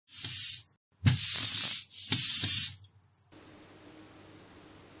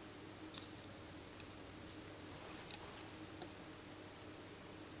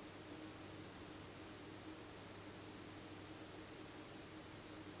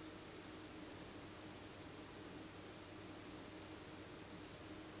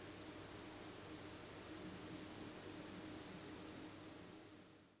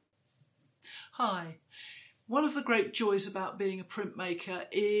Hi. One of the great joys about being a printmaker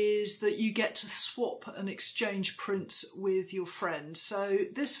is that you get to swap and exchange prints with your friends. So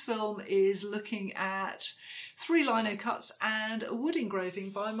this film is looking at 3 Linocuts and a wood engraving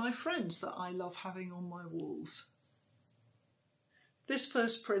by my friends that I love having on my walls. This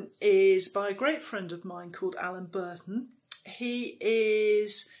first print is by a great friend of mine called Alan Burton. He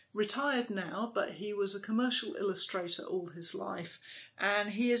is retired now, but he was a commercial illustrator all his life,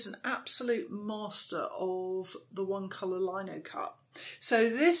 and he is an absolute master of the one colour linocut. So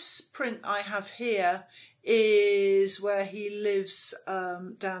this print I have here is where he lives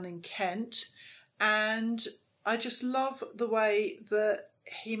down in Kent, and I just love the way that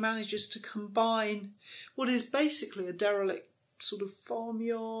he manages to combine what is basically a derelict sort of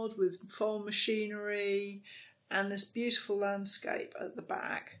farmyard with farm machinery and this beautiful landscape at the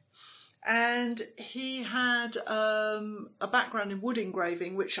back. And he had a background in wood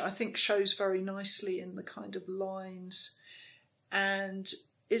engraving, which I think shows very nicely in the kind of lines. And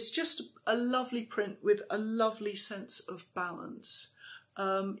it's just a lovely print with a lovely sense of balance.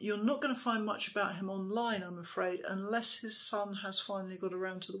 You're not going to find much about him online, I'm afraid, unless his son has finally got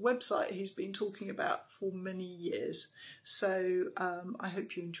around to the website he's been talking about for many years. So I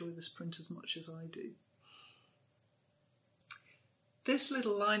hope you enjoy this print as much as I do. This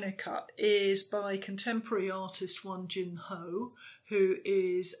little linocut is by contemporary artist Wuon-Gean, who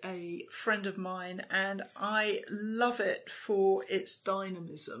is a friend of mine, and I love it for its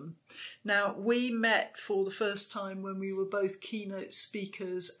dynamism. Now, we met for the first time when we were both keynote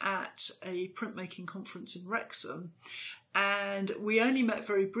speakers at a printmaking conference in Wrexham, and we only met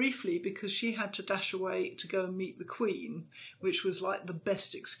very briefly because she had to dash away to go and meet the Queen, which was like the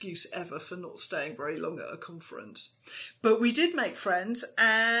best excuse ever for not staying very long at a conference. But we did make friends,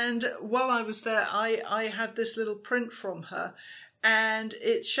 and while I was there I had this little print from her, and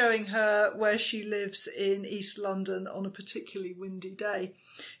it's showing her where she lives in East London on a particularly windy day.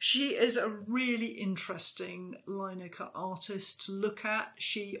 She is a really interesting linocut artist to look at.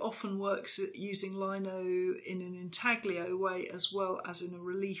 She often works using lino in an intaglio way as well as in a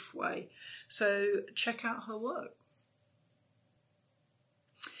relief way. So check out her work.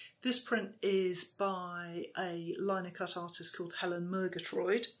 This print is by a linocut artist called Helen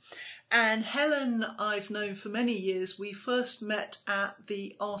Murgatroyd. And Helen I've known for many years. We first met at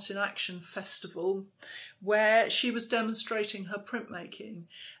the Art in Action Festival, where she was demonstrating her printmaking.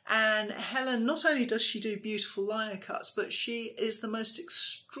 And Helen, not only does she do beautiful linocuts, but she is the most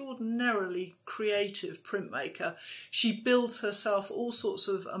extraordinarily creative printmaker. She builds herself all sorts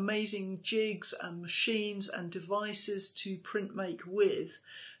of amazing jigs and machines and devices to printmake with.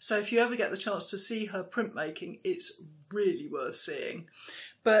 So if you ever get the chance to see her printmaking, it's really worth seeing.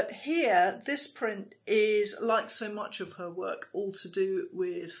 But here, this print is, like so much of her work, all to do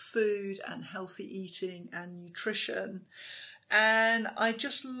with food and healthy eating and nutrition. And I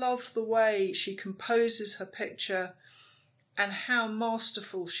just love the way she composes her picture and how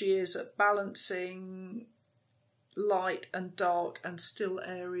masterful she is at balancing light and dark and still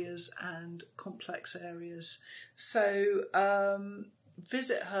areas and complex areas. So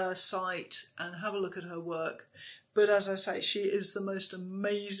visit her site and have a look at her work. But as I say, she is the most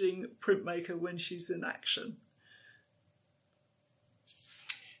amazing printmaker when she's in action.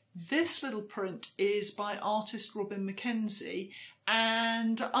 This little print is by artist Robin Mackenzie,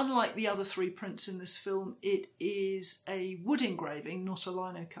 and unlike the other 3 prints in this film, it is a wood engraving, not a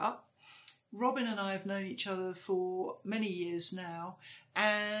linocut. Robin and I have known each other for many years now,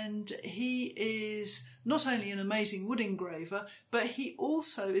 and he is not only an amazing wood engraver, but he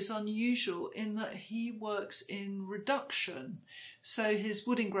also is unusual in that he works in reduction. So his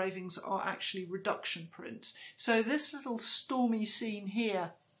wood engravings are actually reduction prints. So this little stormy scene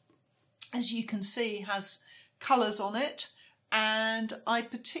here, as you can see, has colours on it, and I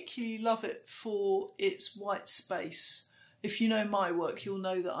particularly love it for its white space. If you know my work, you'll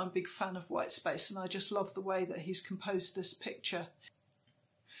know that I'm a big fan of white space, and I just love the way that he's composed this picture.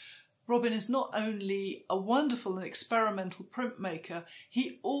 Robin is not only a wonderful and experimental printmaker,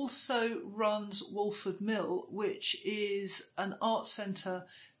 he also runs Walford Mill, which is an art centre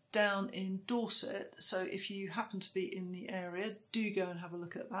down in Dorset. So if you happen to be in the area, do go and have a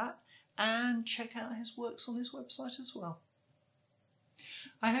look at that and check out his works on his website as well.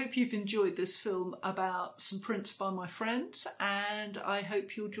 I hope you've enjoyed this film about some prints by my friends, and I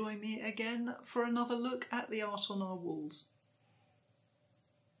hope you'll join me again for another look at the art on our walls.